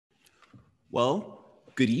Well,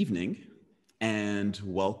 good evening and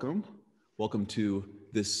welcome. Welcome to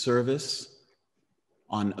this service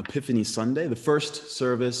on Epiphany Sunday, the first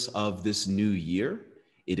service of this new year.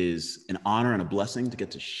 It is an honor and a blessing to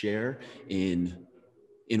get to share in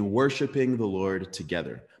worshiping the Lord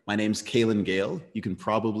together. My name's Calen Gayle. You can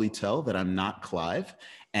probably tell that I'm not Clive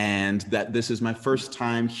and that this is my first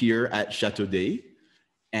time here at Chateau,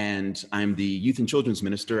 and I'm the youth and children's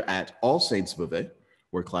minister at All Saints Vevey,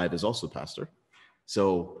 where Clive is also pastor.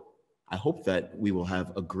 So I hope that we will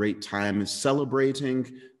have a great time celebrating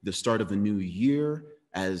the start of the new year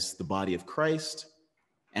as the body of Christ,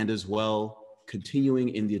 and as well continuing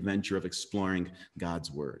in the adventure of exploring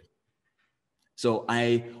God's word. So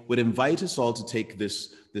I would invite us all to take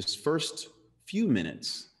this first few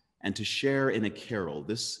minutes and to share in a carol.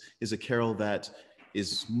 This is a carol that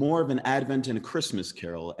is more of an Advent and a Christmas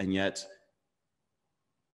carol, and yet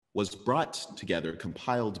was brought together,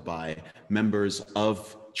 compiled by members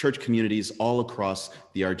of church communities all across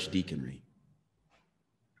the Archdeaconry.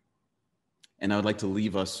 And I would like to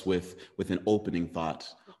leave us with an opening thought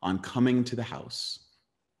on coming to the house.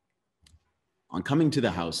 On coming to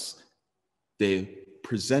the house, the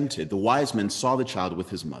wise men saw the child with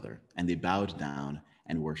his mother, and they bowed down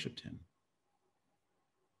and worshiped him.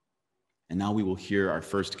 And now we will hear our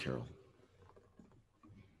first carol.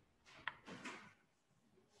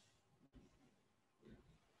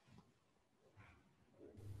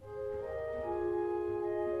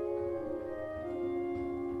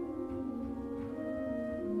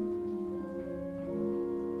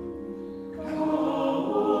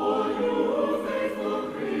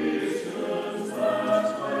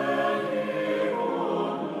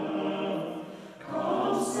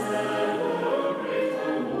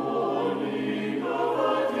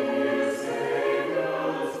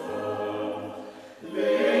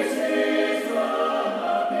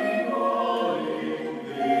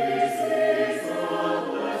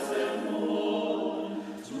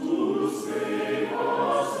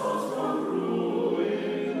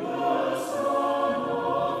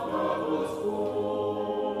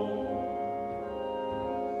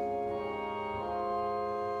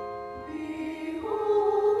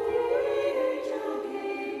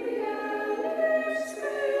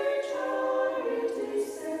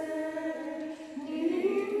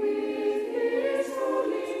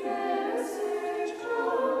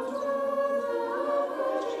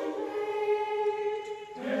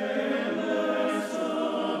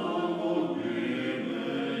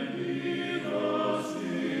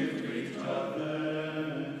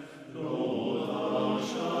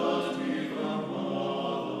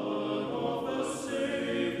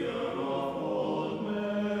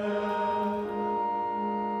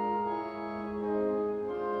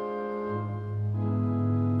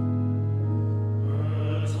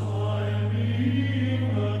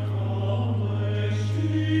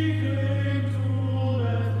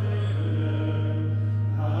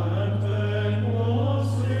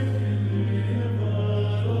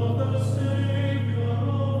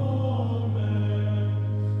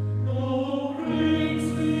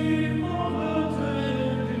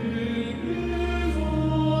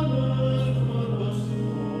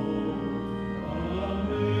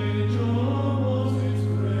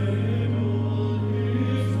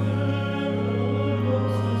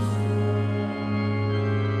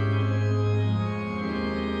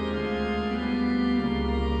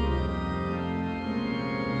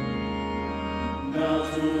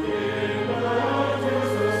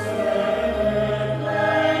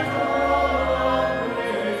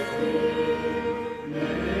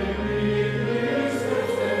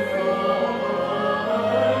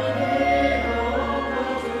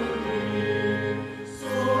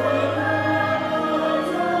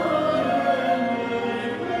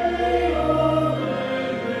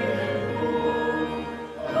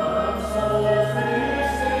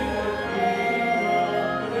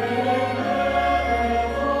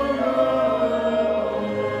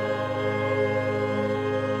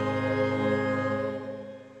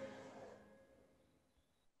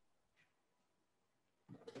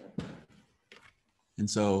 And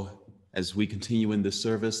so, as we continue in this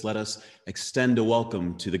service, let us extend a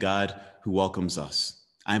welcome to the God who welcomes us.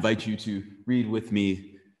 I invite you to read with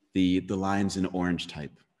me the lines in orange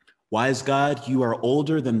type. Wise God, you are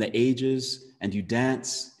older than the ages, and you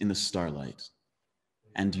dance in the starlight,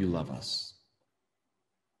 and you love us.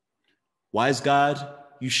 Wise God,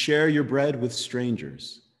 you share your bread with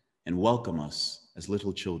strangers and welcome us as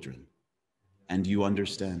little children, and you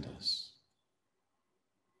understand us.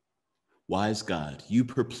 Wise God, you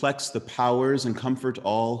perplex the powers and comfort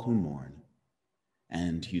all who mourn,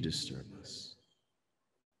 and you disturb us.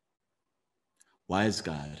 Wise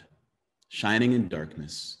God, shining in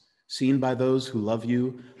darkness, seen by those who love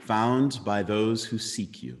you, found by those who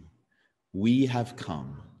seek you, we have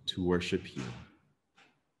come to worship you.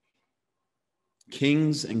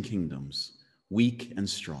 Kings and kingdoms, weak and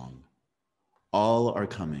strong, all are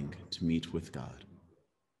coming to meet with God.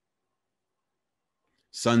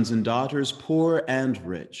 Sons and daughters, poor and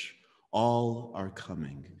rich, all are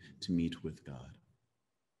coming to meet with God.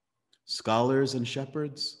 Scholars and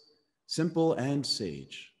shepherds, simple and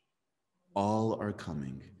sage, all are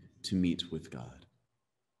coming to meet with God.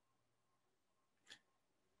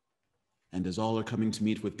 And as all are coming to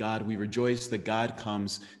meet with God, we rejoice that God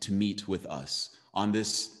comes to meet with us. On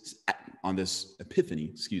this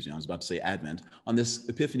Epiphany, I was about to say Advent, on this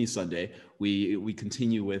Epiphany Sunday, we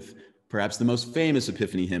continue with perhaps the most famous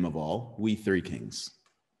Epiphany hymn of all, We Three Kings.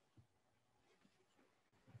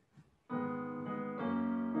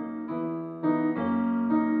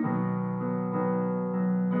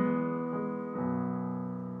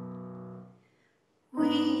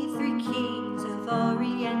 We three kings of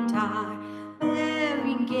Orient are,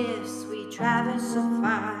 bearing gifts we traverse so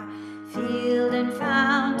far, field and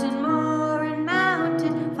fountain, moor and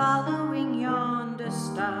mountain, following yonder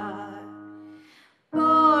star.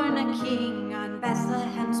 Born a king on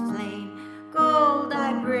Bethlehem's plain, gold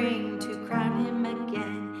I bring to crown him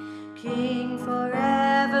again, king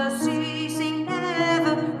forever, ceasing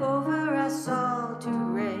never, over us all to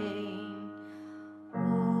reign.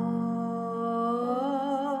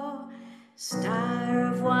 Oh, star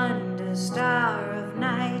of wonder, star of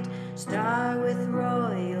night, star with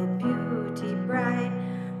royal beauty bright,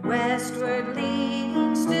 westward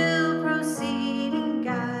leading, still proceeding,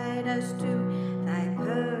 guide us to thy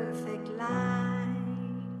perfect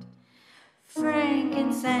light.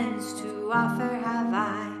 Frankincense to offer have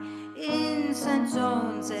I, incense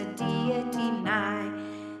owns a deity nigh,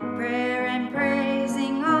 prayer and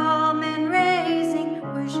praising, all men raising,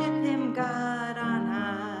 worship him, God on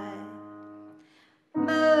high.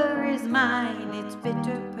 Myrrh is mine, its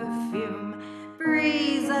bitter perfume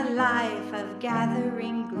breathes a life of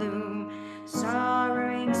gathering gloom,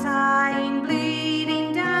 sorrowing, sighing,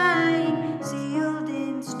 bleeding, dying, sealed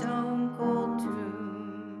in stone cold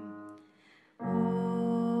tomb.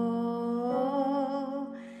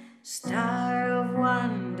 Oh, star of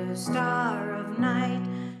wonder, star of night,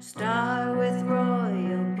 star with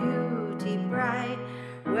royal beauty bright,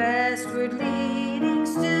 westward leading,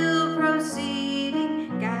 still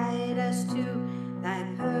proceeding, guide us to thy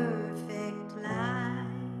perfect light.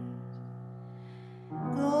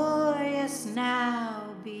 Glorious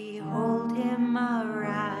now, behold him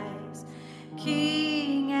arise,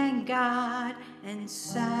 King and God and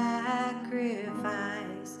sacrifice.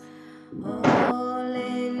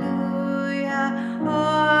 Alleluia,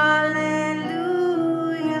 alleluia,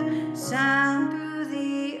 sound through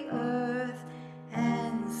the earth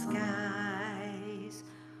and skies.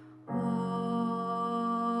 Oh,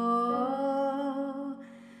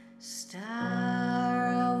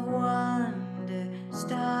 star of wonder,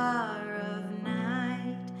 star of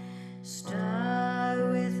night, star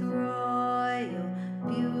with royal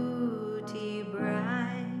beauty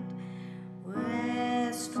bright,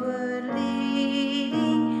 westward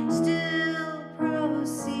leading, still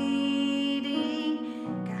proceeding,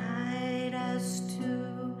 guide us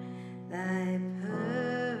to thy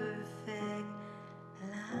perfect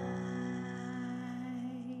light.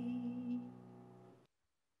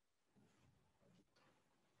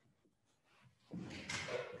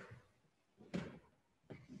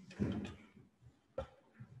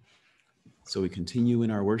 So we continue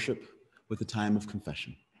in our worship with a time of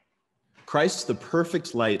confession. Christ, the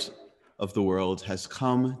perfect light of the world, has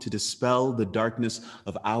come to dispel the darkness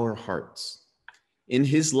of our hearts. In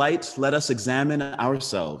his light, let us examine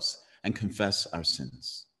ourselves and confess our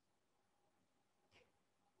sins.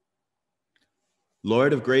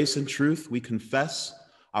 Lord of grace and truth, we confess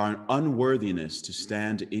our unworthiness to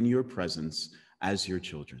stand in your presence as your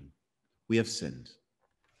children. We have sinned.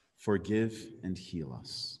 Forgive and heal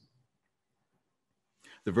us.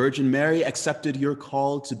 The Virgin Mary accepted your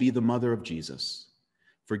call to be the mother of Jesus.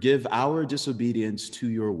 Forgive our disobedience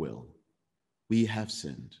to your will. We have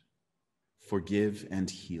sinned. Forgive and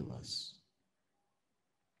heal us.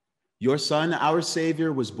 Your Son, our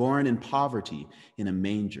Savior, was born in poverty in a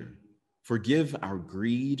manger. Forgive our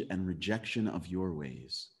greed and rejection of your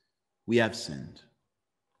ways. We have sinned.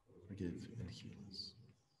 Forgive and heal us.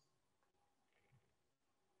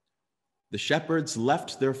 The shepherds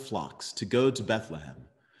left their flocks to go to Bethlehem.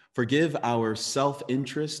 Forgive our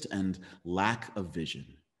self-interest and lack of vision.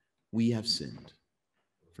 We have sinned.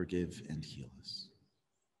 Forgive and heal us.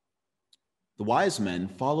 The wise men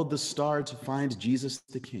followed the star to find Jesus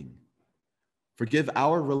the King. Forgive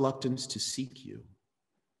our reluctance to seek you.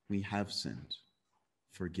 We have sinned.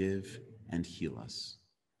 Forgive and heal us.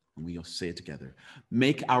 And we'll say it together.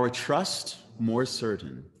 Make our trust more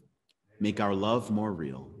certain. Make our love more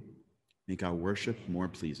real. Make our worship more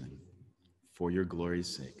pleasing. For your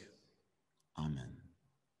glory's sake. Amen.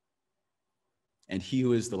 And he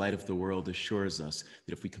who is the light of the world assures us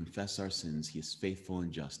that if we confess our sins, he is faithful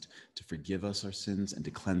and just to forgive us our sins and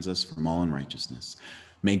to cleanse us from all unrighteousness.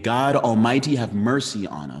 May God Almighty have mercy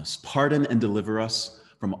on us, pardon and deliver us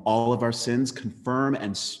from all of our sins, confirm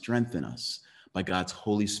and strengthen us by God's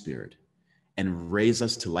Holy Spirit, and raise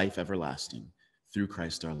us to life everlasting through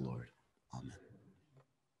Christ our Lord. Amen.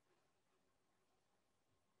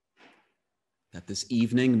 That this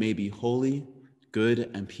evening may be holy,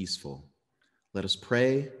 good, and peaceful. Let us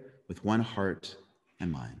pray with one heart and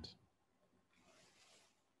mind.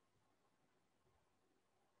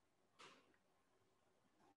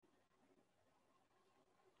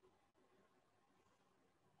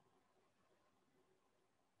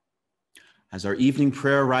 As our evening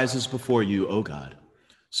prayer rises before you, O God,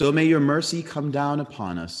 so may your mercy come down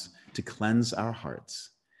upon us to cleanse our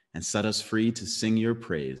hearts and set us free to sing your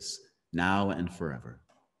praise now and forever.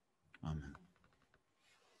 Amen.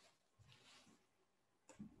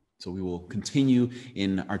 So we will continue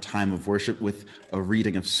in our time of worship with a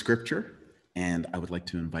reading of scripture, and I would like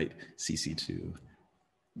to invite Cece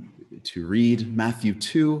to read Matthew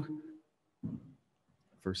 2,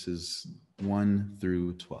 verses 1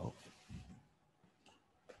 through 12.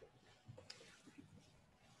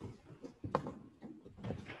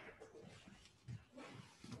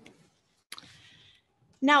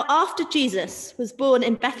 Now after Jesus was born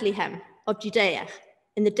in Bethlehem of Judea,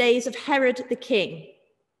 in the days of Herod the king,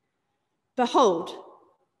 behold,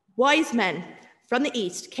 wise men from the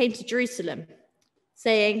east came to Jerusalem,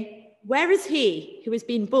 saying, "Where is he who has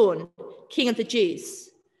been born King of the Jews?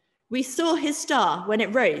 We saw his star when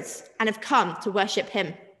it rose and have come to worship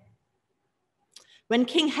him." When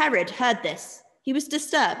King Herod heard this, he was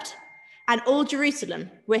disturbed, and all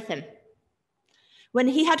Jerusalem with him. When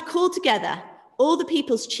he had called together all the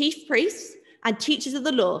people's chief priests and teachers of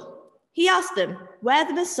the law, he asked them where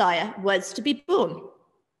the Messiah was to be born.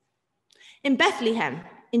 "In Bethlehem,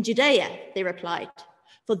 in Judea," they replied,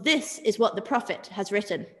 "for this is what the prophet has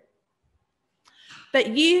written.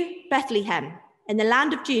 But you, Bethlehem, in the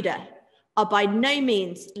land of Judah, are by no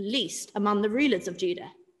means least among the rulers of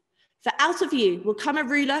Judah. For out of you will come a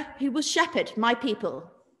ruler who will shepherd my people,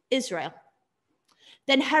 Israel."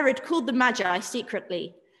 Then Herod called the Magi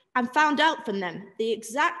secretly and found out from them the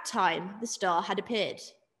exact time the star had appeared.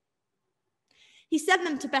 He sent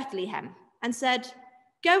them to Bethlehem and said,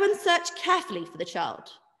 "Go and search carefully for the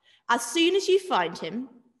child. As soon as you find him,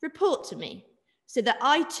 report to me, so that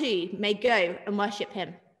I too may go and worship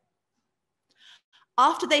him."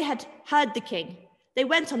 After they had heard the king, they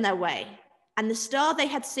went on their way, and the star they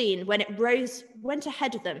had seen when it rose went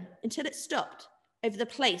ahead of them until it stopped over the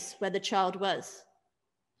place where the child was.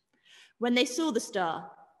 When they saw the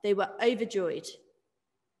star, they were overjoyed.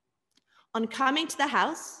 On coming to the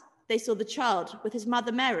house, they saw the child with his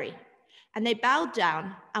mother Mary, and they bowed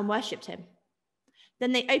down and worshipped him.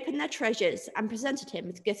 Then they opened their treasures and presented him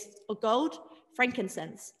with gifts of gold,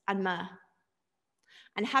 frankincense, and myrrh.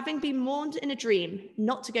 And having been warned in a dream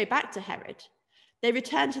not to go back to Herod, they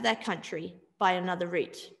returned to their country by another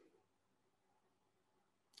route.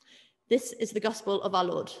 This is the gospel of our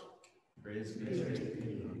Lord. Praise be to you.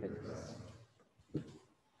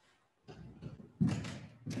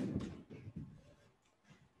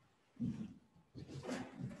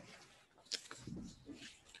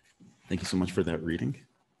 Thank you so much for that reading.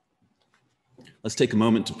 Let's take a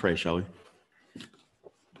moment to pray, shall we?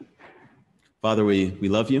 Father, we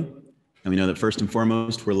love you, and we know that first and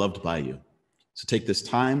foremost, we're loved by you. So take this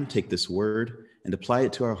time, take this word, and apply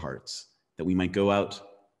it to our hearts, that we might go out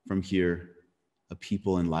from here a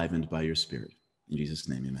people enlivened by your Spirit. In Jesus'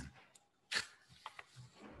 name, amen.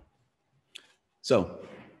 So,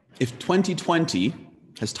 if 2020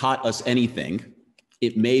 has taught us anything,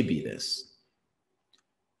 it may be this.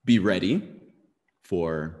 Be ready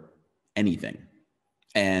for anything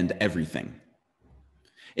and everything.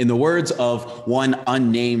 In the words of one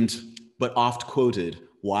unnamed but oft quoted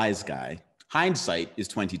wise guy, hindsight is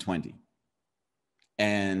 2020.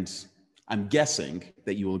 And I'm guessing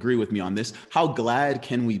that you will agree with me on this. How glad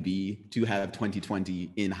can we be to have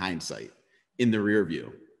 2020 in hindsight, in the rear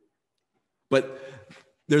view? But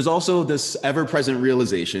there's also this ever-present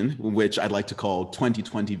realization, which I'd like to call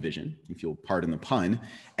 2020 vision, if you'll pardon the pun,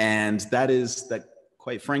 and that is that,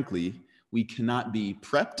 quite frankly, we cannot be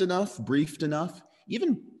prepped enough, briefed enough,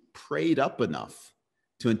 even prayed up enough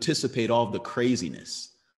to anticipate all of the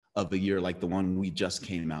craziness of a year like the one we just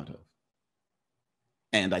came out of.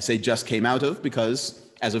 And I say just came out of because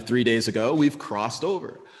as of 3 days ago, we've crossed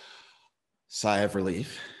over, sigh of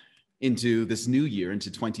relief, into this new year,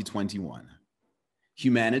 into 2021.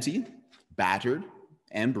 Humanity, battered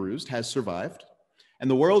and bruised, has survived, and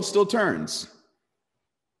the world still turns,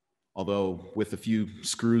 although with a few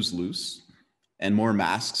screws loose and more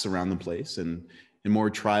masks around the place and more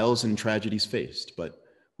trials and tragedies faced, but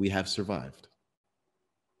we have survived.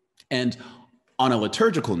 And on a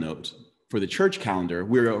liturgical note, for the church calendar,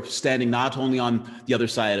 we're standing not only on the other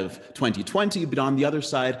side of 2020, but on the other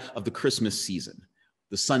side of the Christmas season,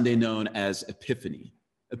 the Sunday known as Epiphany.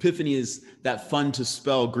 Epiphany is that fun to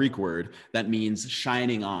spell Greek word that means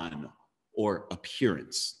shining on or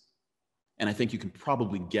appearance. And I think you can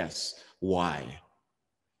probably guess why.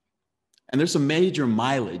 And there's some major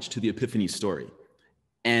mileage to the Epiphany story.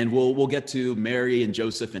 And we'll get to Mary and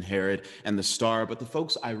Joseph and Herod and the star, but the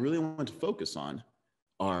folks I really want to focus on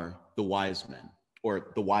are the wise men,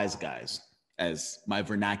 or the wise guys, as my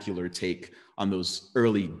vernacular take on those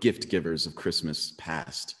early gift givers of Christmas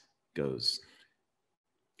past goes.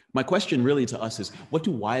 My question really to us is, what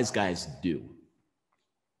do wise guys do?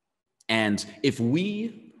 And if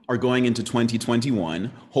we are going into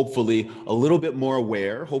 2021, hopefully a little bit more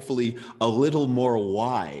aware, hopefully a little more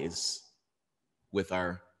wise with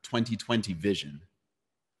our 2020 vision,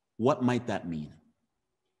 what might that mean?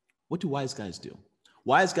 What do wise guys do?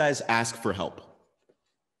 Wise guys ask for help.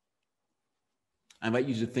 I invite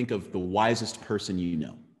you to think of the wisest person you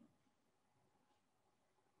know.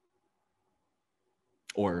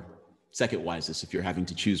 Or second wisest if you're having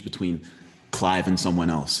to choose between Clive and someone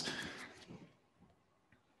else.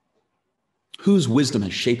 Whose wisdom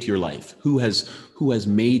has shaped your life? Who has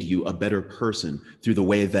made you a better person through the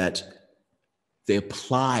way that they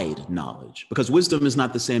applied knowledge? Because wisdom is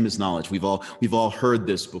not the same as knowledge. We've all heard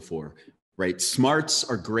this before. Right? Smarts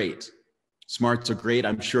are great. Smarts are great.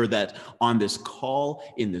 I'm sure that on this call,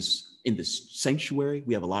 in this sanctuary,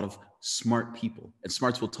 we have a lot of smart people. And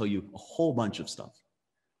smarts will tell you a whole bunch of stuff.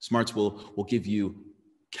 Smarts will give you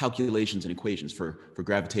calculations and equations for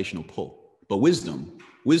gravitational pull. But wisdom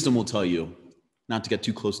will tell you not to get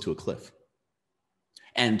too close to a cliff.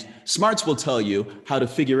 And smarts will tell you how to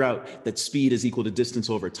figure out that speed is equal to distance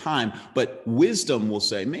over time. But wisdom will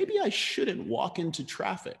say, maybe I shouldn't walk into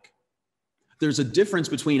traffic. There's a difference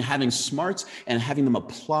between having smarts and having them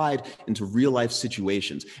applied into real life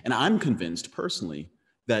situations. And I'm convinced personally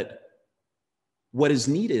that what is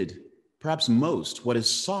needed, perhaps most, what is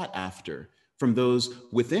sought after from those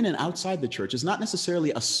within and outside the church is not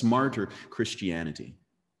necessarily a smarter Christianity.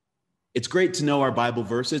 It's great to know our Bible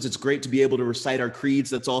verses. It's great to be able to recite our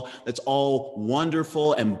creeds. That's all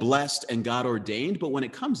wonderful and blessed and God ordained. But when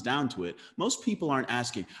it comes down to it, most people aren't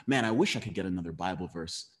asking, man, I wish I could get another Bible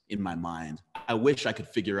verse in my mind. I wish I could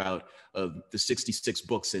figure out the 66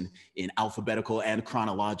 books in alphabetical and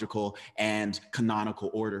chronological and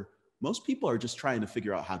canonical order. Most people are just trying to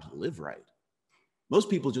figure out how to live right. Most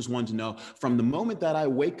people just want to know from the moment that I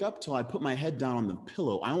wake up till I put my head down on the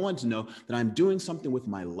pillow, I want to know that I'm doing something with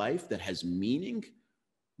my life that has meaning,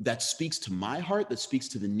 that speaks to my heart, that speaks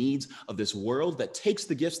to the needs of this world, that takes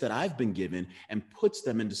the gifts that I've been given and puts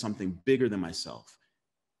them into something bigger than myself.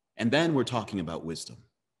 And then we're talking about wisdom.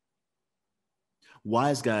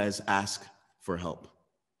 Wise guys ask for help.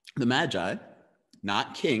 The Magi,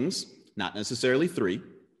 not kings, not necessarily three,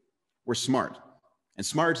 were smart. And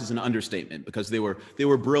smart is an understatement because they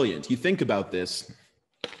were brilliant. You think about this.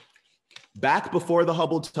 Back before the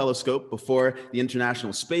Hubble telescope, before the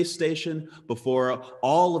International Space Station, before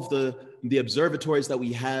all of the observatories that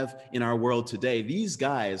we have in our world today, these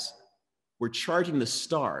guys were charting the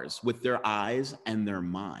stars with their eyes and their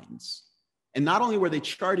minds. And not only were they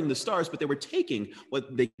charting the stars, but they were taking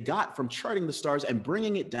what they got from charting the stars and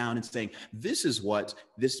bringing it down and saying, this is what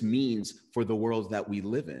this means for the world that we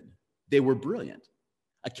live in. They were brilliant.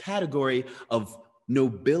 A category of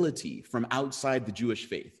nobility from outside the Jewish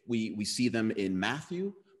faith. We see them in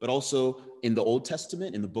Matthew, but also in the Old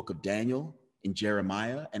Testament, in the book of Daniel, in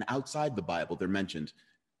Jeremiah, and outside the Bible, they're mentioned.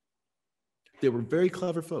 They were very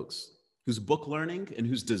clever folks whose book learning and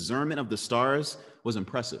whose discernment of the stars was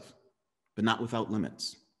impressive, but not without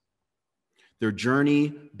limits. Their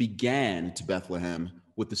journey began to Bethlehem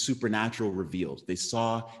with the supernatural revealed. They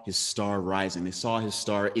saw his star rising. They saw his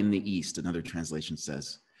star in the east, another translation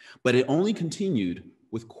says. But it only continued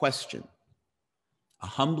with question, a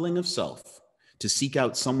humbling of self to seek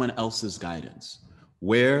out someone else's guidance.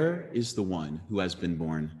 Where is the one who has been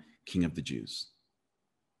born King of the Jews?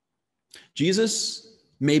 Jesus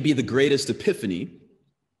may be the greatest epiphany,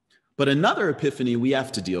 but another epiphany we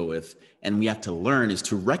have to deal with and we have to learn is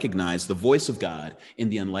to recognize the voice of God in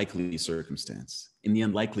the unlikely circumstance, in the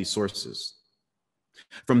unlikely sources.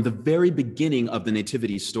 From the very beginning of the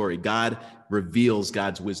nativity story, God reveals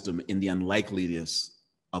God's wisdom in the unlikeliness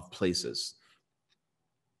of places.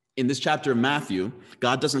 In this chapter of Matthew,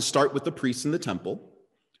 God doesn't start with the priests in the temple,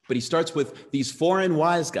 but he starts with these foreign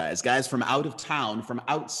wise guys from out of town, from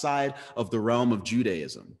outside of the realm of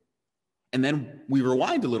Judaism. And then we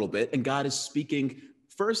rewind a little bit, and God is speaking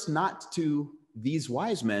first not to these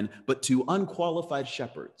wise men, but to unqualified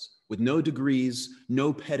shepherds with no degrees,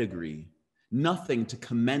 no pedigree, nothing to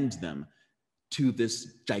commend them to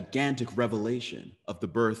this gigantic revelation of the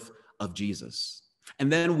birth of Jesus.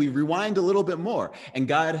 And then we rewind a little bit more, and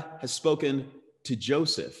God has spoken to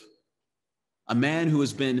Joseph, a man who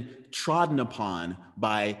has been trodden upon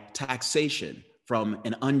by taxation from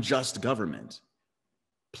an unjust government,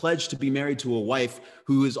 pledged to be married to a wife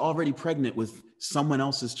who is already pregnant with someone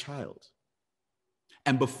else's child.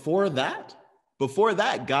 And before that,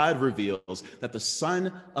 God reveals that the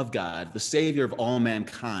Son of God, the Savior of all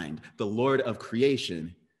mankind, the Lord of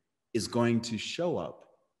creation, is going to show up,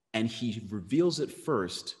 and he reveals it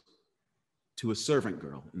first to a servant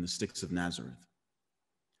girl in the sticks of Nazareth.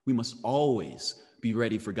 We must always be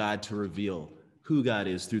ready for God to reveal who God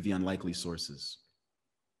is through the unlikely sources.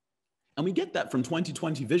 And we get that from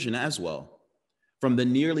 2020 vision as well, from the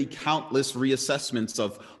nearly countless reassessments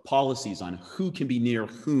of policies on who can be near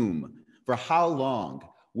whom, for how long,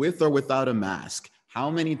 with or without a mask, how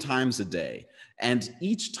many times a day. And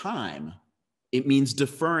each time, it means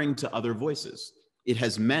deferring to other voices. It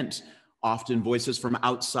has meant often voices from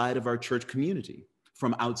outside of our church community,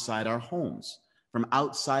 from outside our homes, from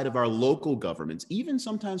outside of our local governments, even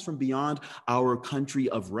sometimes from beyond our country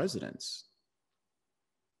of residence.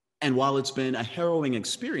 And while it's been a harrowing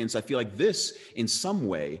experience, I feel like this, in some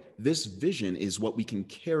way, this vision is what we can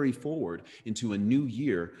carry forward into a new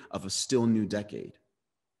year of a still new decade.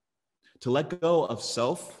 To let go of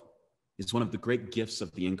self is one of the great gifts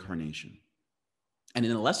of the incarnation. And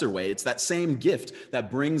in a lesser way, it's that same gift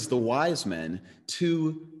that brings the wise men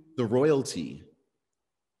to the royalty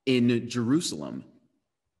in Jerusalem.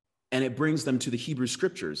 And it brings them to the Hebrew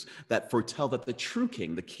scriptures that foretell that the true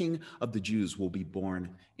king, the King of the Jews, will be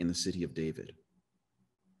born in the city of David.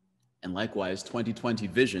 And likewise, 2020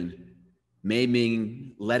 vision may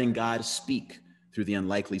mean letting God speak through the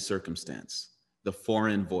unlikely circumstance, the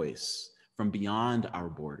foreign voice from beyond our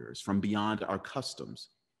borders, from beyond our customs,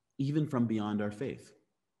 even from beyond our faith.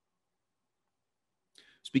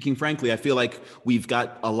 Speaking frankly, I feel like we've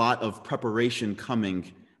got a lot of preparation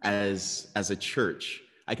coming as a church.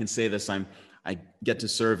 I can say this, I get to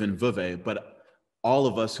serve in Vevey, but all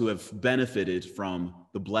of us who have benefited from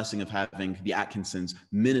the blessing of having the Atkinsons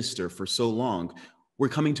minister for so long, we're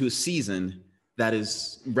coming to a season that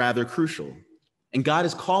is rather crucial. And God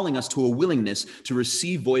is calling us to a willingness to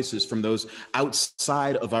receive voices from those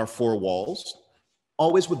outside of our four walls,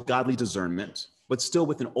 always with godly discernment, but still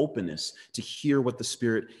with an openness to hear what the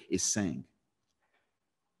Spirit is saying.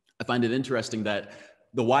 I find it interesting that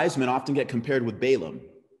the wise men often get compared with Balaam.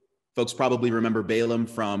 Folks probably remember Balaam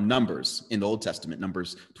from Numbers in the Old Testament,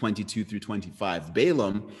 Numbers 22 through 25.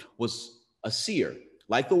 Balaam was a seer,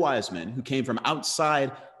 like the wise men, who came from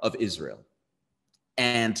outside of Israel.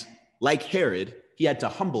 And like Herod, he had to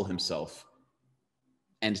humble himself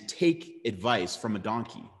and take advice from a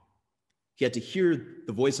donkey. He had to hear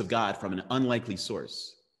the voice of God from an unlikely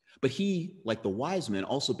source. But he, like the wise men,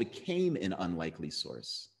 also became an unlikely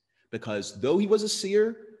source, because though he was a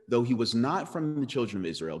seer, though he was not from the children of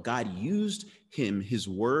Israel, God used him, his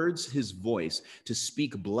words, his voice, to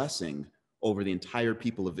speak blessing over the entire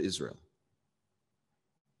people of Israel.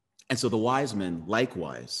 And so the wise men,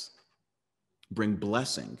 likewise, bring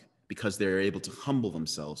blessing because they're able to humble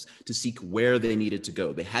themselves to seek where they needed to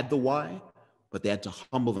go. They had the why, but they had to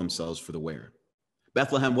humble themselves for the where.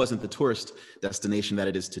 Bethlehem wasn't the tourist destination that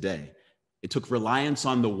it is today. It took reliance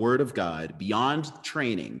on the word of God beyond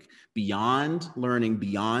training, beyond learning,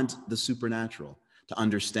 beyond the supernatural to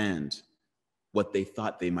understand what they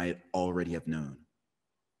thought they might already have known.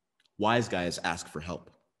 Wise guys ask for help.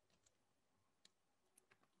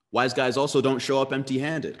 Wise guys also don't show up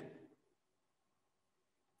empty-handed.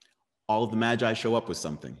 All of the magi show up with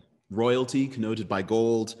something. Royalty connoted by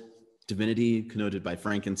gold, divinity connoted by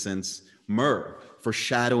frankincense, myrrh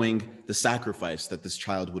foreshadowing the sacrifice that this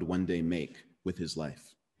child would one day make with his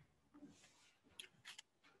life.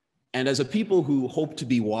 And as a people who hope to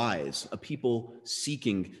be wise, a people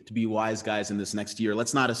seeking to be wise guys in this next year,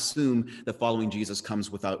 let's not assume that following Jesus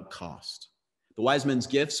comes without cost. The wise men's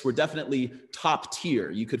gifts were definitely top tier.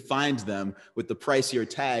 You could find them with the pricier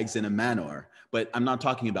tags in a manor, but I'm not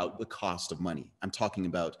talking about the cost of money. I'm talking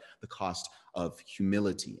about the cost of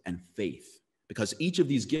humility and faith, because each of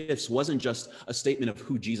these gifts wasn't just a statement of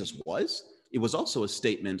who Jesus was, it was also a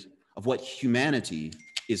statement of what humanity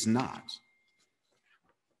is not.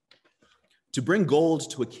 To bring gold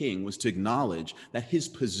to a king was to acknowledge that his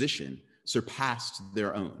position surpassed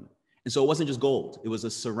their own. And so it wasn't just gold, it was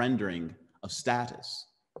a surrendering of status.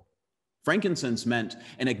 Frankincense meant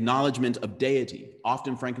an acknowledgement of deity.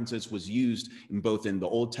 Often frankincense was used both in the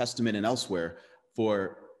Old Testament and elsewhere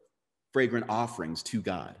for fragrant offerings to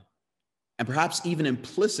God. And perhaps even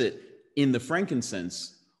implicit in the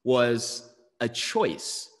frankincense was a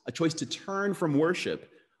choice to turn from worship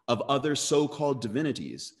of other so-called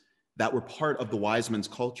divinities that were part of the wise men's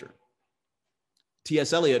culture.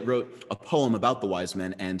 T.S. Eliot wrote a poem about the wise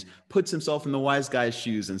men and puts himself in the wise guy's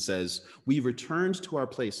shoes and says, "We returned to our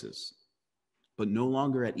places, but no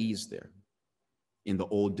longer at ease there in the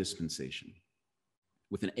old dispensation,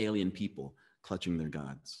 with an alien people clutching their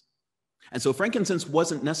gods." And so frankincense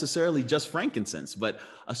wasn't necessarily just frankincense, but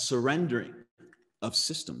a surrendering of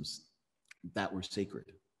systems that were sacred.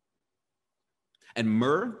 And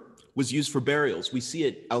myrrh was used for burials. We see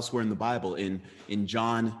it elsewhere in the Bible in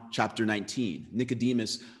John chapter 19.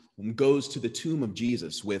 Nicodemus goes to the tomb of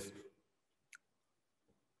Jesus with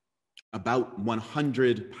about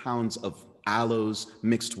 100 pounds of aloes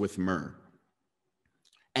mixed with myrrh.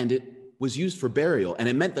 And it was used for burial, and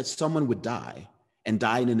it meant that someone would die, and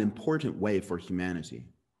die in an important way for humanity.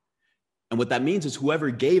 And what that means is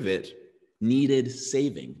whoever gave it needed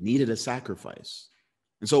saving, needed a sacrifice.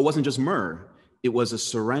 And so it wasn't just myrrh, it was a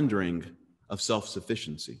surrendering of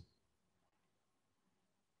self-sufficiency.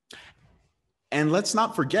 And let's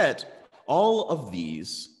not forget, all of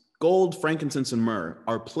these, gold, frankincense, and myrrh,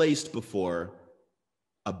 are placed before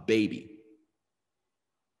a baby.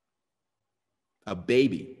 A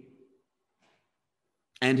baby.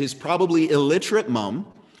 And his probably illiterate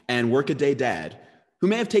mom and workaday dad, who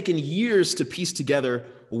may have taken years to piece together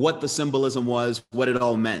what the symbolism was, what it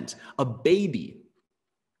all meant. A baby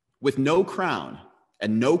with no crown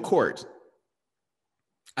and no court.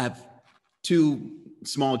 I have two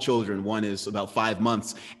small children. One is about 5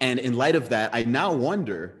 months. And in light of that, I now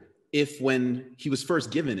wonder if when he was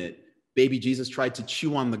first given it, baby Jesus tried to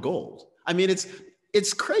chew on the gold. I mean,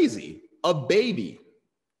 it's crazy. A baby.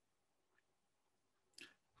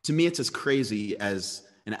 To me, it's as crazy as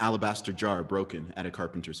an alabaster jar broken at a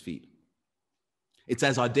carpenter's feet. It's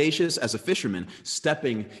as audacious as a fisherman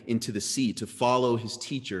stepping into the sea to follow his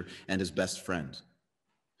teacher and his best friend.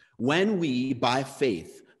 When we, by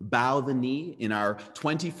faith, bow the knee in our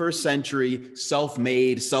 21st century,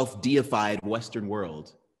 self-made, self-deified Western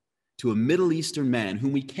world to a Middle Eastern man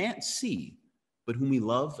whom we can't see, but whom we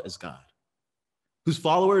love as God, whose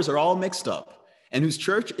followers are all mixed up, and whose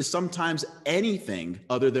church is sometimes anything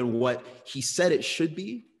other than what he said it should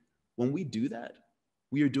be, when we do that,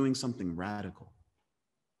 we are doing something radical.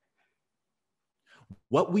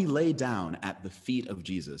 What we lay down at the feet of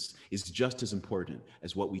Jesus is just as important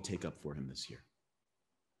as what we take up for him this year.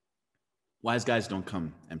 Wise guys don't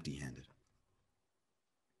come empty-handed.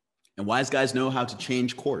 And wise guys know how to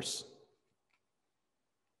change course.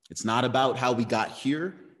 It's not about how we got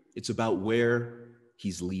here, it's about where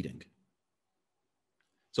he's leading.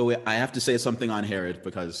 So I have to say something on Herod,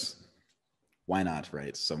 because why not,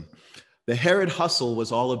 right? So the Herod hustle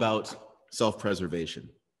was all about self-preservation.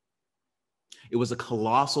 It was a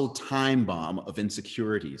colossal time bomb of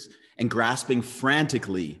insecurities and grasping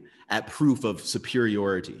frantically at proof of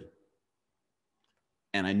superiority.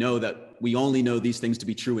 And I know that we only know these things to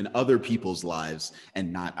be true in other people's lives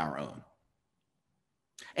and not our own.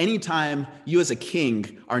 Anytime you as a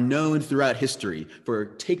king are known throughout history for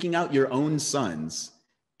taking out your own sons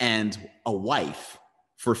and a wife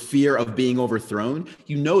for fear of being overthrown,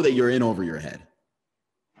 you know that you're in over your head.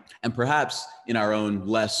 And perhaps in our own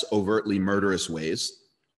less overtly murderous ways,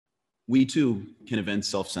 we too can evince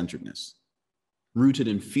self-centeredness, rooted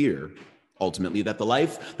in fear, ultimately, that the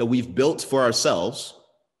life that we've built for ourselves,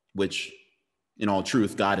 which in all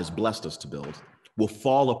truth God has blessed us to build, will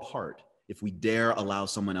fall apart if we dare allow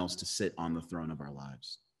someone else to sit on the throne of our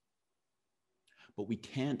lives. But we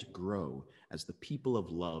can't grow as the people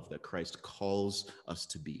of love that Christ calls us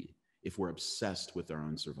to be if we're obsessed with our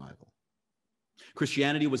own survival.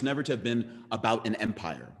 Christianity was never to have been about an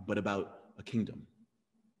empire, but about a kingdom.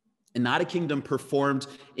 And not a kingdom performed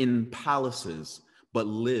in palaces, but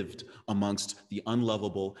lived amongst the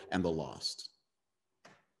unlovable and the lost.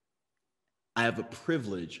 I have the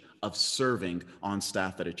privilege of serving on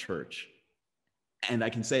staff at a church. And I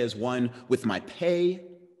can say as one with my pay,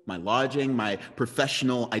 my lodging, my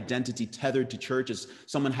professional identity tethered to church, as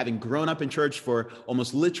someone having grown up in church for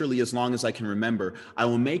almost literally as long as I can remember, I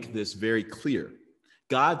will make this very clear.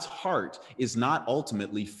 God's heart is not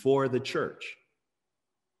ultimately for the church.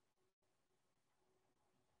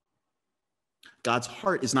 God's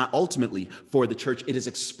heart is not ultimately for the church. It is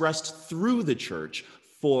expressed through the church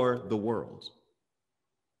for the world.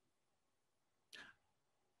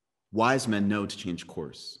 Wise men know to change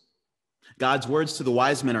course. God's words to the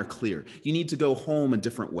wise men are clear. You need to go home a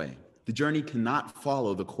different way. The journey cannot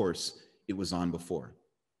follow the course it was on before.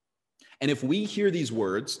 And if we hear these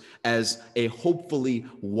words as a hopefully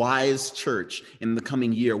wise church in the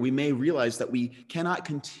coming year, we may realize that we cannot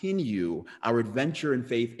continue our adventure in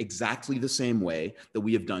faith exactly the same way that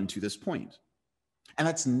we have done to this point. And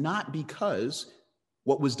that's not because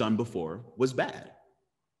what was done before was bad.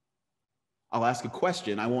 I'll ask a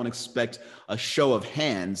question. I won't expect a show of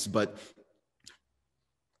hands, but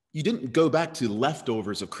you didn't go back to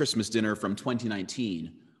leftovers of Christmas dinner from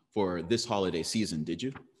 2019 for this holiday season, did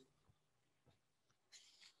you?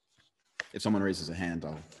 If someone raises a hand,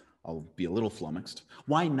 I'll be a little flummoxed.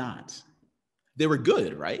 Why not? They were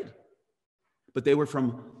good, right? But they were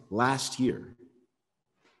from last year.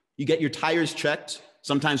 You get your tires checked,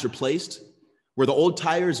 sometimes replaced. Were the old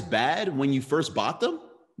tires bad when you first bought them?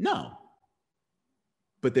 No.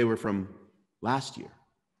 But they were from last year.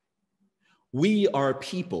 We are a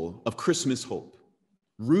people of Christmas hope,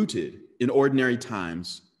 rooted in ordinary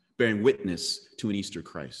times, bearing witness to an Easter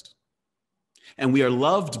Christ. And we are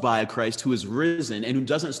loved by a Christ who is risen and who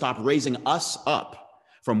doesn't stop raising us up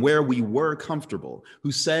from where we were comfortable,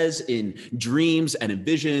 who says in dreams and in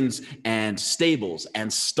visions and stables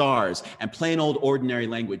and stars and plain old ordinary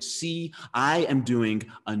language, "See, I am doing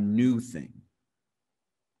a new thing."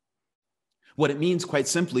 What it means, quite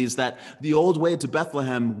simply, is that the old way to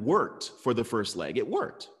Bethlehem worked for the first leg. It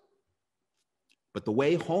worked. But the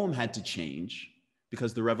way home had to change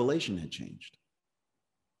because the revelation had changed.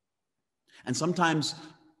 And sometimes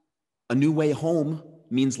a new way home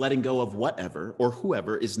means letting go of whatever or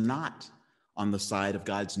whoever is not on the side of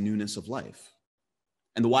God's newness of life.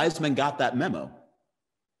 And the wise men got that memo.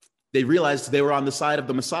 They realized they were on the side of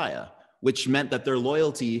the Messiah, which meant that their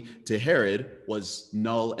loyalty to Herod was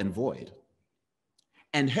null and void.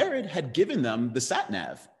 And Herod had given them the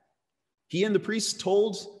sat-nav. He and the priests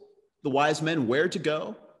told the wise men where to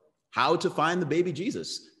go, how to find the baby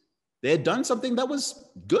Jesus. They had done something that was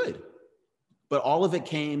good. But all of it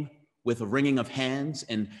came with a wringing of hands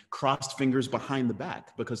and crossed fingers behind the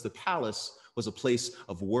back, because the palace was a place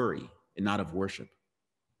of worry and not of worship.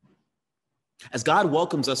 As God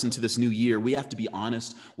welcomes us into this new year, we have to be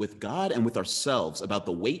honest with God and with ourselves about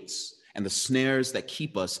the weights and the snares that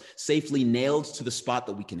keep us safely nailed to the spot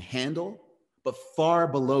that we can handle, but far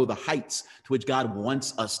below the heights to which God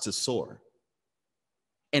wants us to soar.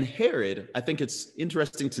 And Herod, I think it's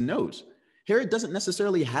interesting to note, Herod doesn't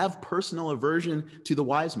necessarily have personal aversion to the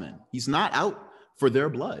wise men. He's not out for their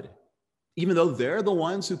blood, even though they're the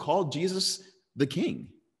ones who called Jesus the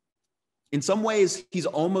king. In some ways, he's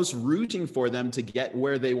almost rooting for them to get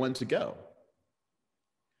where they want to go.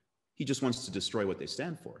 He just wants to destroy what they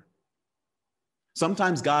stand for.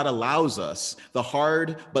 Sometimes God allows us the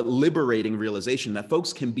hard but liberating realization that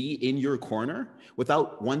folks can be in your corner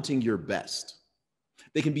without wanting your best.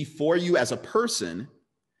 They can be for you as a person.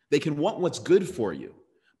 They can want what's good for you,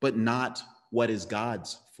 but not what is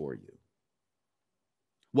God's for you.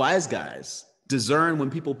 Wise guys discern when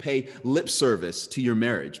people pay lip service to your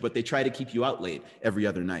marriage, but they try to keep you out late every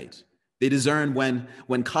other night. They discern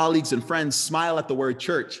when colleagues and friends smile at the word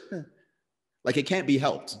church, like it can't be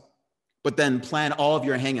helped, but then plan all of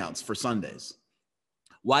your hangouts for Sundays.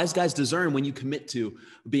 Wise guys discern when you commit to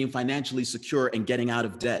being financially secure and getting out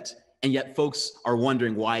of debt, and yet folks are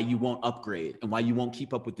wondering why you won't upgrade and why you won't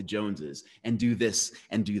keep up with the Joneses and do this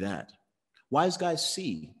and do that. Wise guys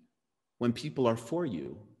see when people are for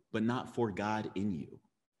you, but not for God in you.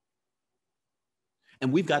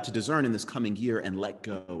 And we've got to discern in this coming year and let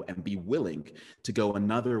go and be willing to go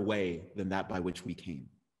another way than that by which we came.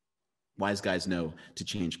 Wise guys know to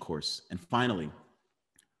change course. And finally,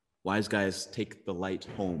 wise guys take the light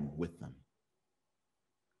home with them.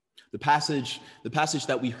 The passage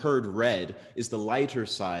that we heard read is the lighter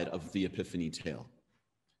side of the Epiphany tale.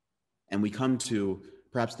 And we come to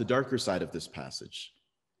perhaps the darker side of this passage,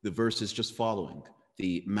 the verses just following,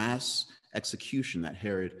 the mass execution that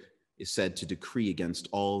Herod is said to decree against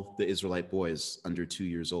all the Israelite boys under 2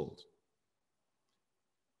 years old.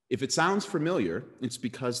 If it sounds familiar, it's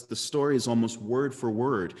because the story is almost word for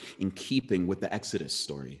word in keeping with the Exodus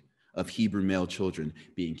story of Hebrew male children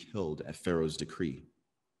being killed at Pharaoh's decree.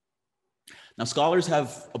 Now, scholars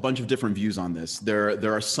have a bunch of different views on this.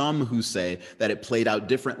 There are some who say that it played out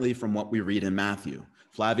differently from what we read in Matthew.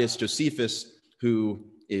 Flavius Josephus, who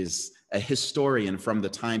is a historian from the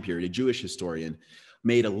time period, a Jewish historian,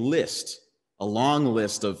 made a long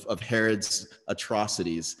list of Herod's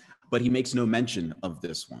atrocities, but he makes no mention of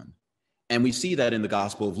this one. And we see that in the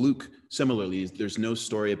Gospel of Luke. Similarly, there's no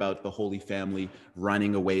story about the Holy Family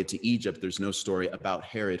running away to Egypt. There's no story about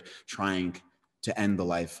Herod trying to end the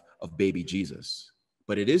life of baby Jesus.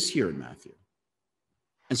 But it is here in Matthew.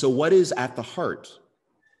 And so what is at the heart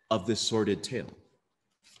of this sordid tale?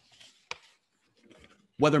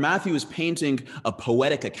 Whether Matthew is painting a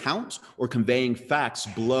poetic account or conveying facts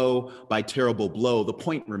blow by terrible blow, the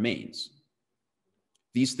point remains.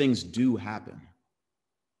 These things do happen.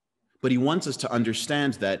 But he wants us to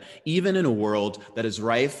understand that even in a world that is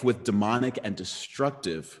rife with demonic and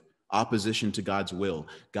destructive opposition to God's will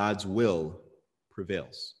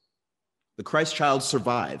prevails. The Christ child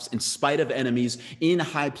survives in spite of enemies in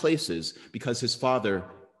high places because his Father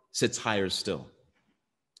sits higher still.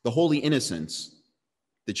 The holy innocents,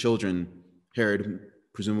 the children Herod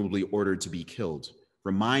presumably ordered to be killed,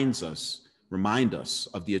 remind us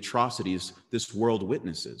of the atrocities this world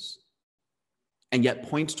witnesses, and yet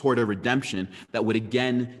point toward a redemption that would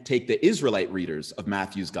again take the Israelite readers of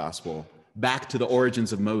Matthew's gospel back to the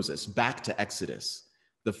origins of Moses, back to Exodus,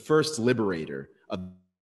 the first liberator of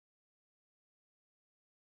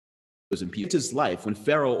his life when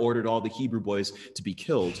Pharaoh ordered all the Hebrew boys to be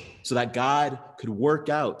killed so that God could work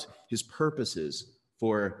out his purposes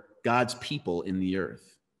for God's people in the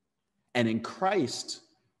earth. And in Christ,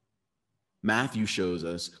 Matthew shows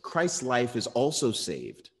us, Christ's life is also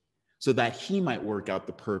saved so that he might work out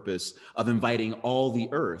the purpose of inviting all the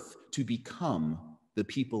earth to become the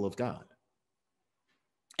people of God.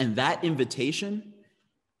 And that invitation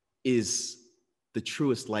is the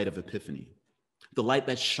truest light of Epiphany, the light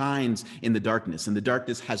that shines in the darkness, and the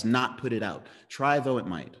darkness has not put it out, try though it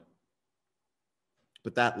might.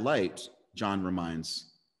 But that light, John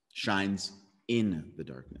reminds, shines in the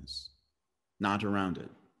darkness, not around it.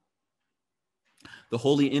 The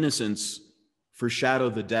holy innocents foreshadow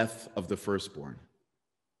the death of the firstborn,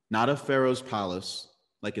 not of Pharaoh's palace,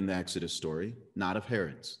 like in the Exodus story, not of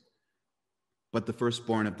Herod's, but the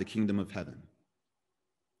firstborn of the kingdom of heaven.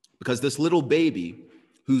 Because this little baby,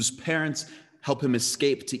 whose parents help him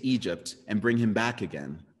escape to Egypt and bring him back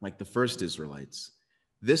again, like the first Israelites,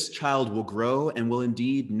 this child will grow and will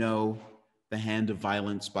indeed know the hand of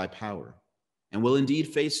violence by power, and will indeed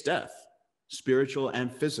face death, spiritual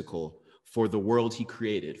and physical, for the world he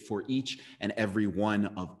created, for each and every one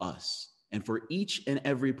of us, and for each and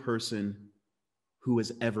every person who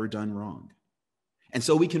has ever done wrong. And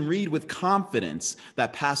so we can read with confidence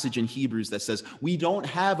that passage in Hebrews that says, we don't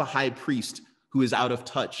have a high priest who is out of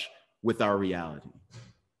touch with our reality.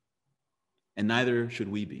 And neither should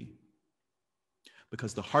we be.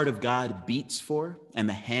 Because the heart of God beats for, and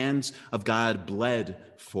the hands of God bled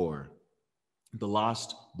for, the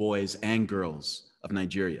lost boys and girls of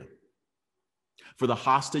Nigeria, for the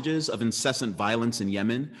hostages of incessant violence in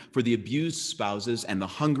Yemen, for the abused spouses and the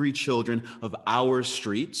hungry children of our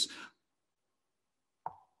streets.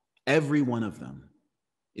 Every one of them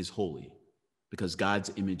is holy because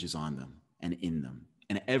God's image is on them and in them.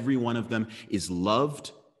 And every one of them is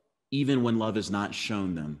loved, even when love is not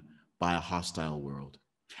shown them by a hostile world.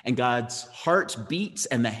 And God's heart beats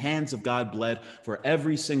and the hands of God bled for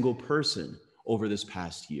every single person over this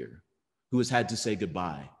past year who has had to say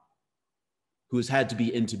goodbye, who has had to be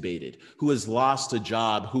intubated, who has lost a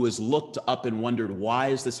job, who has looked up and wondered, why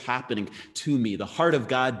is this happening to me? The heart of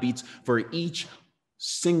God beats for each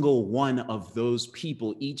single one of those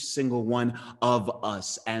people, each single one of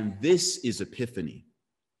us. And this is Epiphany.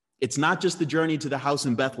 It's not just the journey to the house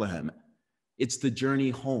in Bethlehem. It's the journey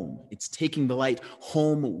home. It's taking the light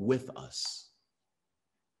home with us.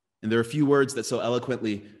 And there are a few words that so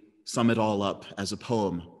eloquently sum it all up as a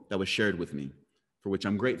poem that was shared with me, for which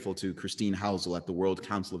I'm grateful to Christine Housel at the World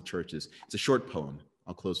Council of Churches. It's a short poem.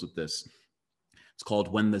 I'll close with this. It's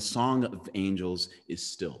called When the Song of Angels is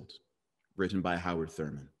Stilled, written by Howard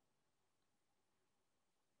Thurman.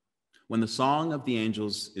 When the song of the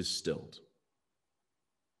angels is stilled,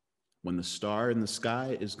 when the star in the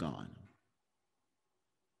sky is gone,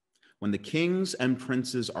 when the kings and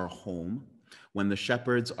princes are home, when the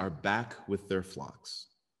shepherds are back with their flocks,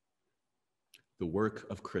 the work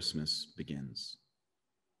of Christmas begins.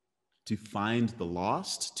 To find the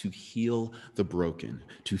lost, to heal the broken,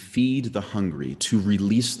 to feed the hungry, to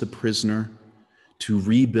release the prisoner, to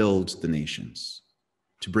rebuild the nations,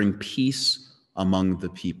 to bring peace among the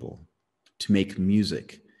people, to make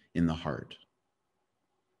music in the heart.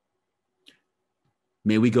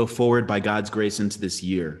 May we go forward by God's grace into this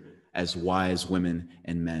year as wise women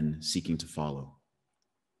and men seeking to follow.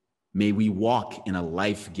 May we walk in a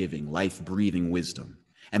life-giving, life-breathing wisdom,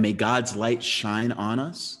 and may God's light shine on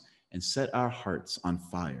us and set our hearts on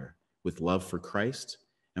fire with love for Christ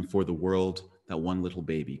and for the world that one little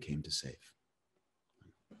baby came to save.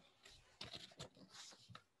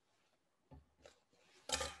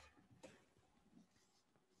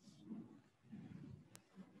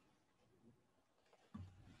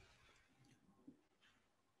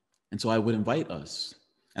 And so I would invite us,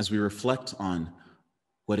 as we reflect on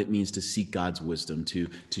what it means to seek God's wisdom, to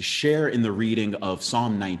share in the reading of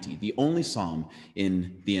Psalm 90, the only psalm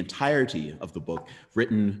in the entirety of the book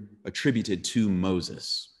attributed to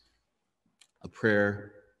Moses, a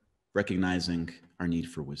prayer recognizing our need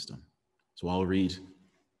for wisdom. So I'll read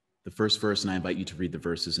the first verse, and I invite you to read the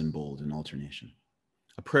verses in bold in alternation.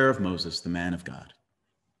 A prayer of Moses, the man of God.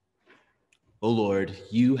 O Lord,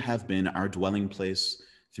 you have been our dwelling place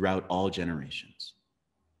throughout all generations.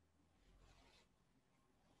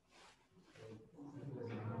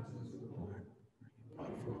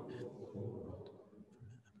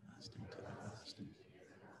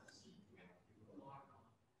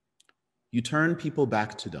 You turn people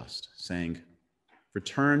back to dust, saying,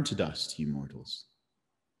 return to dust, you mortals.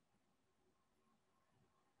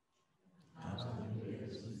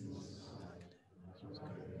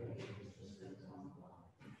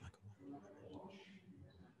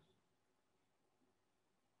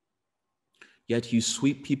 Yet you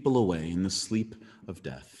sweep people away in the sleep of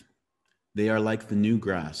death. They are like the new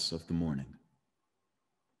grass of the morning.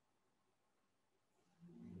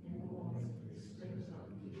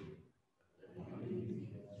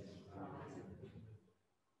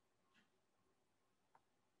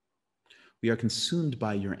 We are consumed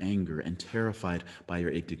by your anger and terrified by your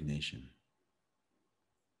indignation.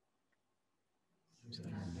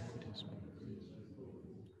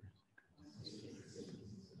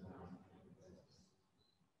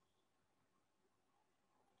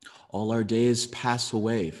 All our days pass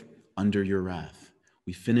away under your wrath.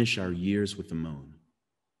 We finish our years with a moan.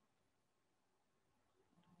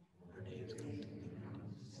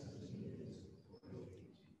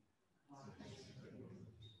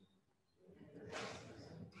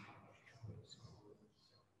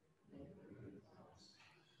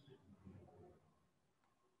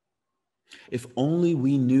 If only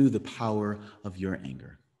we knew the power of your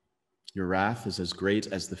anger. Your wrath is as great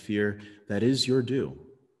as the fear that is your due.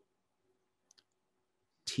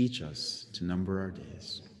 Teach us to number our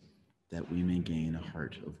days, that we may gain a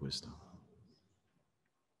heart of wisdom.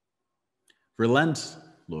 Relent,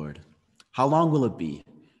 Lord. How long will it be?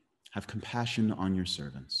 Have compassion on your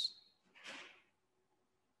servants.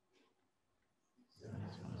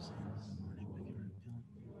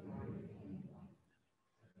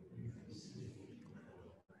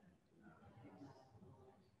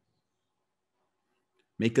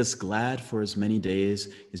 Make us glad for as many days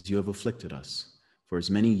as you have afflicted us, for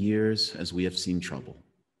as many years as we have seen trouble.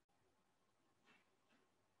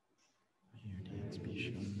 May your deeds be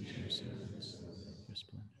shown to your servants, your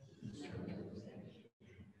splendor.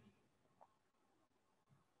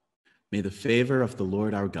 May the favor of the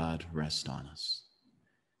Lord our God rest on us.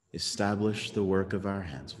 Establish the work of our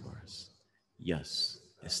hands for us. Yes,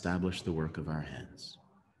 establish the work of our hands.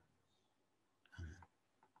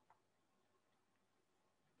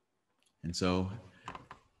 And so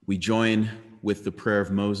we join with the prayer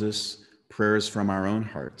of Moses, prayers from our own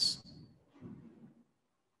hearts.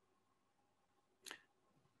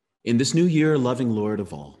 In this new year, loving Lord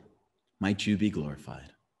of all, might you be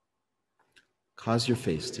glorified. Cause your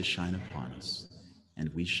face to shine upon us,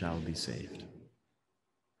 and we shall be saved.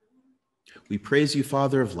 We praise you,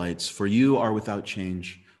 Father of lights, for you are without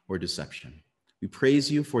change or deception. We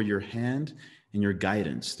praise you for your hand and your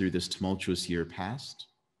guidance through this tumultuous year past,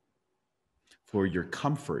 for your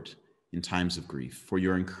comfort in times of grief, for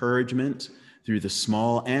your encouragement through the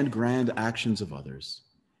small and grand actions of others,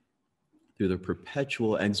 through the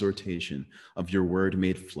perpetual exhortation of your word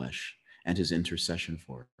made flesh and his intercession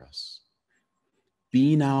for us.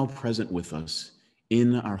 Be now present with us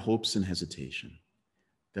in our hopes and hesitation,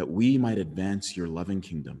 that we might advance your loving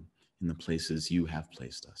kingdom in the places you have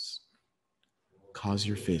placed us. Cause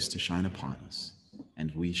your face to shine upon us, and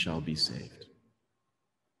we shall be saved.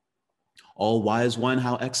 All wise one,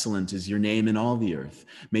 how excellent is your name in all the earth.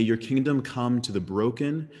 May your kingdom come to the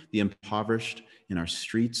broken, the impoverished in our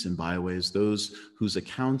streets and byways, those whose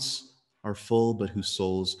accounts are full but whose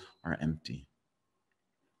souls are empty.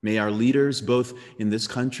 May our leaders, both in this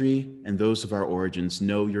country and those of our origins,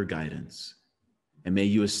 know your guidance, and may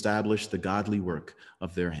you establish the godly work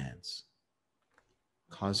of their hands.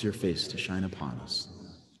 Cause your face to shine upon us,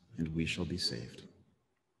 and we shall be saved.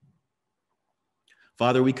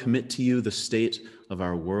 Father, we commit to you the state of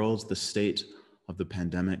our world, the state of the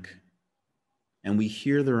pandemic, and we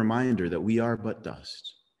hear the reminder that we are but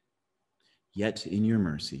dust. Yet in your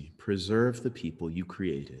mercy, preserve the people you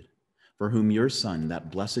created, for whom your Son,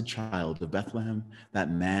 that blessed child of Bethlehem,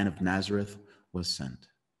 that man of Nazareth, was sent.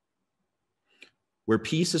 Where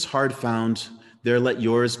peace is hard found, there let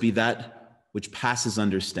yours be that which passes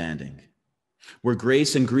understanding. Where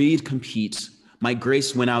grace and greed compete, might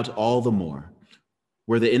grace win out all the more.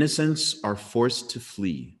 Where the innocents are forced to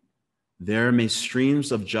flee, there may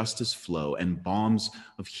streams of justice flow and balms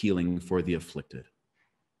of healing for the afflicted.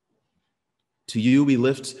 To you we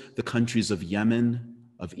lift the countries of Yemen,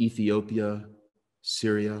 of Ethiopia,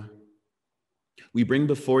 Syria. We bring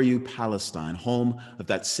before you Palestine, home of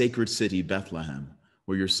that sacred city, Bethlehem,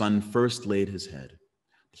 where your Son first laid his head,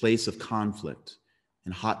 place of conflict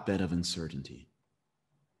and hotbed of uncertainty.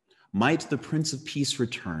 Might the Prince of Peace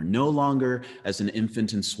return, no longer as an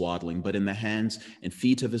infant in swaddling, but in the hands and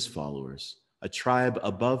feet of his followers, a tribe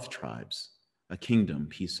above tribes, a kingdom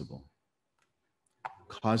peaceable.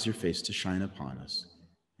 Cause your face to shine upon us,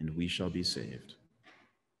 and we shall be saved.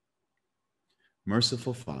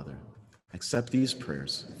 Merciful Father, accept these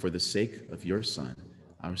prayers for the sake of your Son,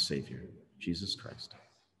 our Savior, Jesus Christ.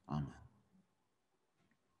 Amen.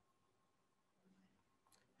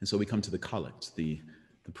 And so we come to the collect, the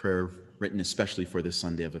prayer written especially for this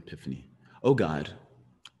Sunday of Epiphany. O God,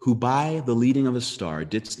 who by the leading of a star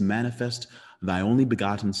didst manifest thy only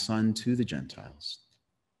begotten Son to the Gentiles,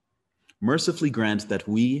 mercifully grant that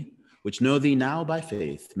we, which know thee now by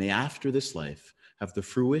faith, may after this life have the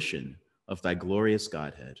fruition of thy glorious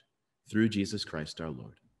Godhead, through Jesus Christ our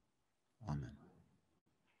Lord. Amen.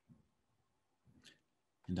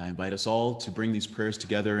 And I invite us all to bring these prayers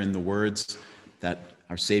together in the words that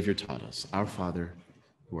our Savior taught us. Our Father,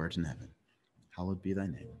 who art in heaven, hallowed be thy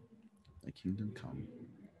name. Thy kingdom come,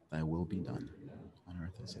 thy will be done, on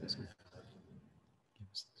earth as it is in heaven. Give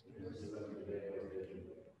us this day.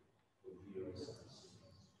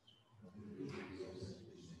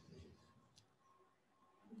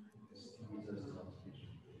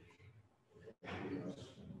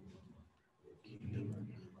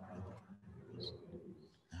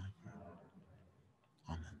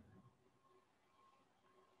 Amen.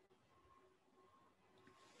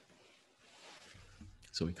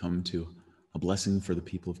 So we come to a blessing for the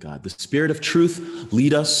people of God. The Spirit of truth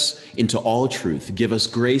lead us into all truth. Give us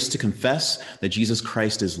grace to confess that Jesus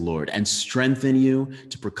Christ is Lord, and strengthen you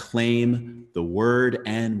to proclaim the word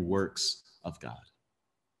and works of God.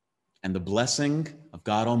 And the blessing of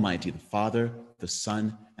God Almighty, the Father, the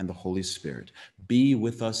Son, and the Holy Spirit be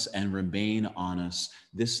with us and remain on us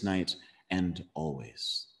this night and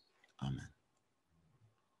always. Amen.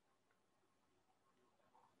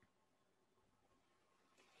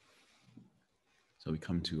 So we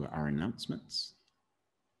come to our announcements.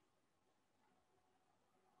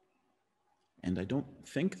 And I don't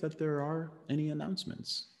think that there are any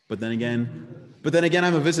announcements. But then again,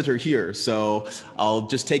 I'm a visitor here. So I'll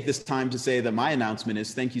just take this time to say that my announcement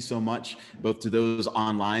is thank you so much, both to those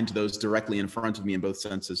online, to those directly in front of me in both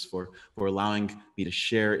senses, for allowing me to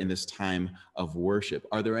share in this time of worship.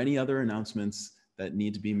 Are there any other announcements that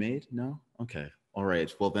need to be made? No? Okay. All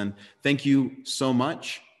right. Well then, thank you so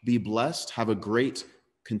much. Be blessed. Have a great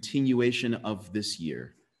continuation of this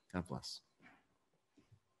year. God bless.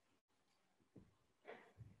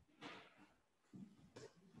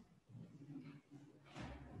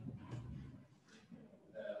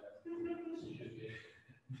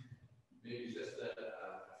 Maybe just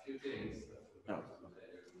a few things.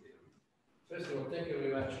 First of all, thank you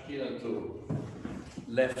very much, Calen, to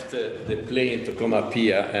left the plane to come up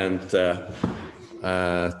here and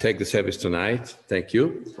take the service tonight. Thank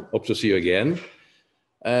you. Hope to see you again.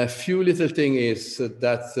 A few little things is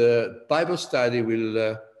that Bible study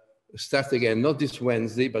will start again, not this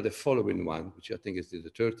Wednesday, but the following one, which I think is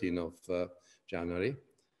the 13th of January,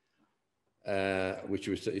 which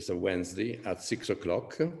is a Wednesday at 6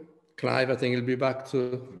 o'clock. Clive, I think, will be back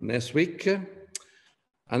to next week.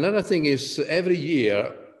 Another thing is every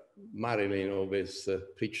year, Marilyn always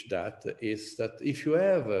preached that, is that if you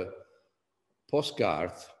have a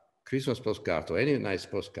postcard, Christmas postcard or any nice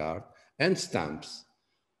postcard, and stamps,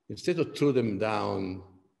 instead of throw them down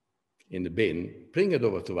in the bin, bring it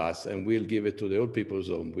over to us and we'll give it to the old people's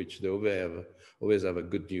home, which they always have a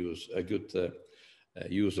good use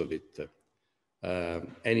of it.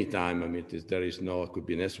 anytime. I mean, there is no, it could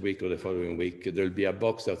be next week or the following week. There'll be a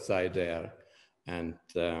box outside there, and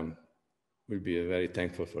we'll be very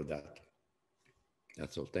thankful for that.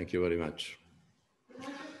 That's all. Thank you very much. Can I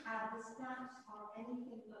just add, the stamps are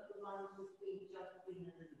anything but the ones that we've just been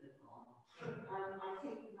a little bit on. I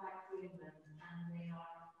take them back to England, and they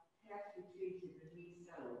are carefully treated and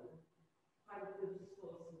resold. Quite a good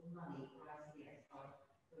source of money for ICS, our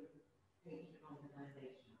patron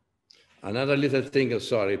organisation. Another little thing,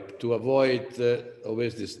 sorry, to avoid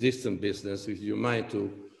always this distant business, if you mind to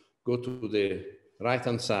go to the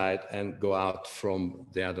right-hand side and go out from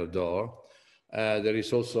the other door. There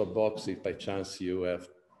is also a box, if by chance you have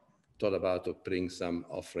thought about to bring some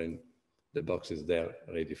offering, the box is there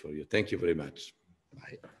ready for you. Thank you very much.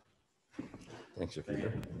 Bye. Thank you.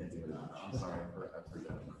 Peter. I'm sorry for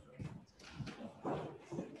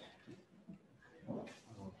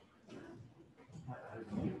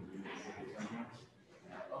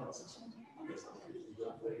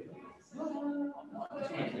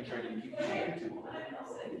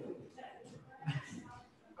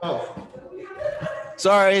Oh,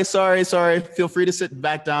 sorry. Feel free to sit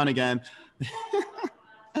back down again.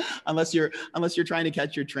 unless you're trying to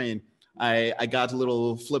catch your train. I got a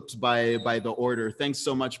little flipped by the order. Thanks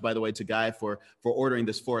so much, by the way, to Guy for ordering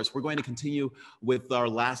this for us. We're going to continue with our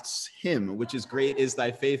last hymn, which is "Great Is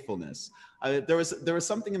Thy Faithfulness." There was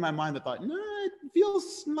something in my mind that thought, no, it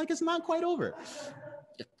feels like it's not quite over.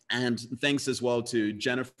 And thanks as well to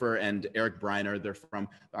Jennifer and Eric Briner. They're from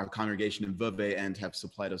our congregation in Vevey and have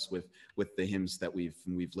supplied us with the hymns that we've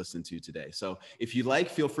listened to today. So if you like,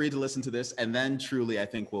 feel free to listen to this, and then truly, I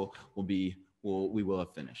think we will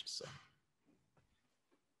have finished. So.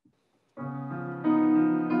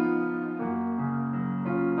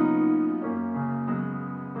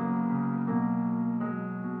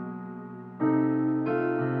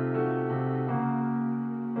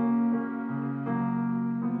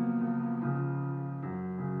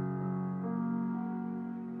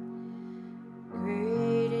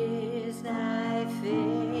 Great is thy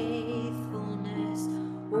faithfulness,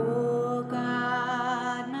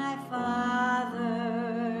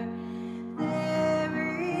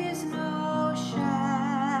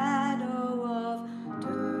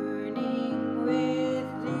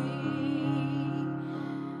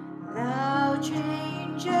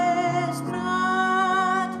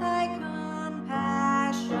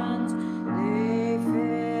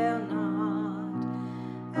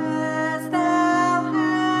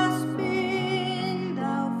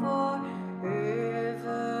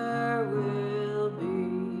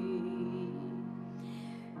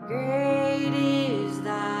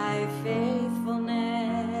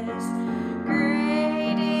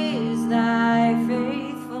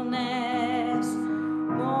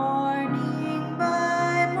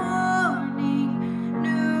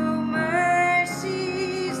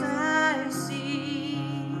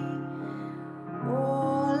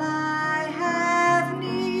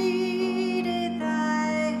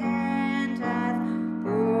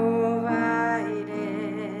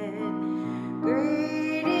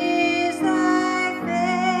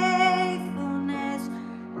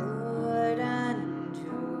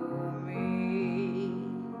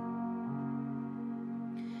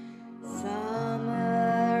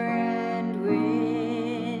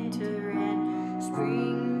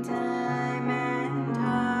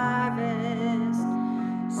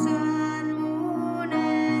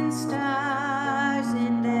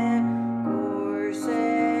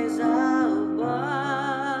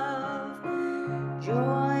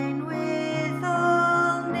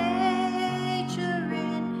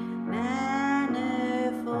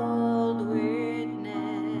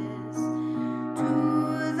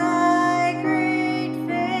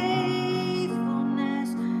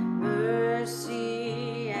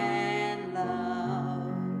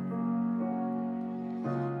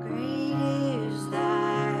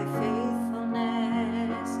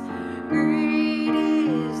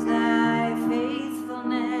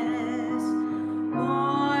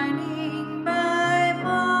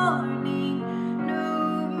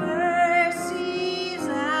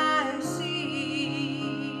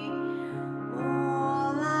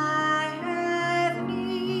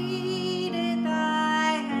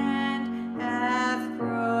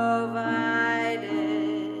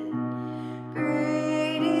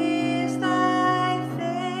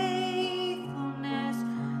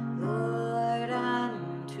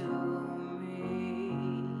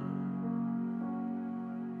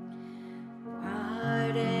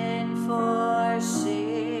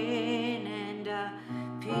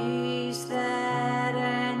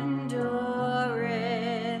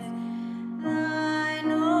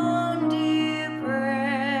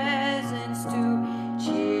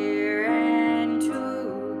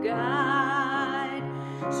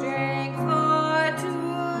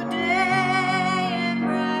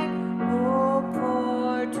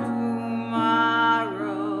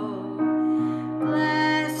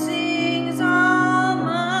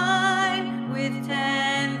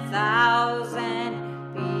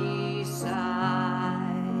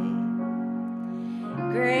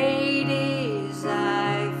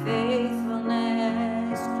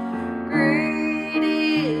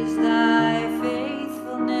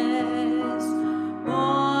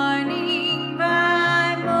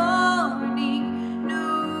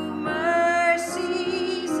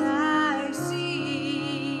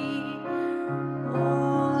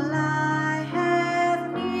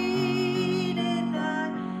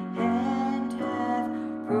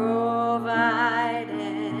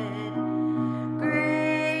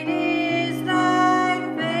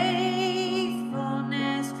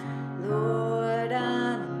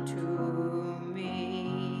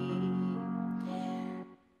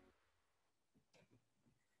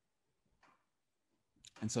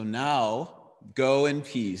 And so now, go in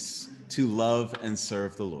peace to love and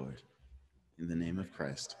serve the Lord. In the name of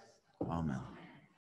Christ, amen.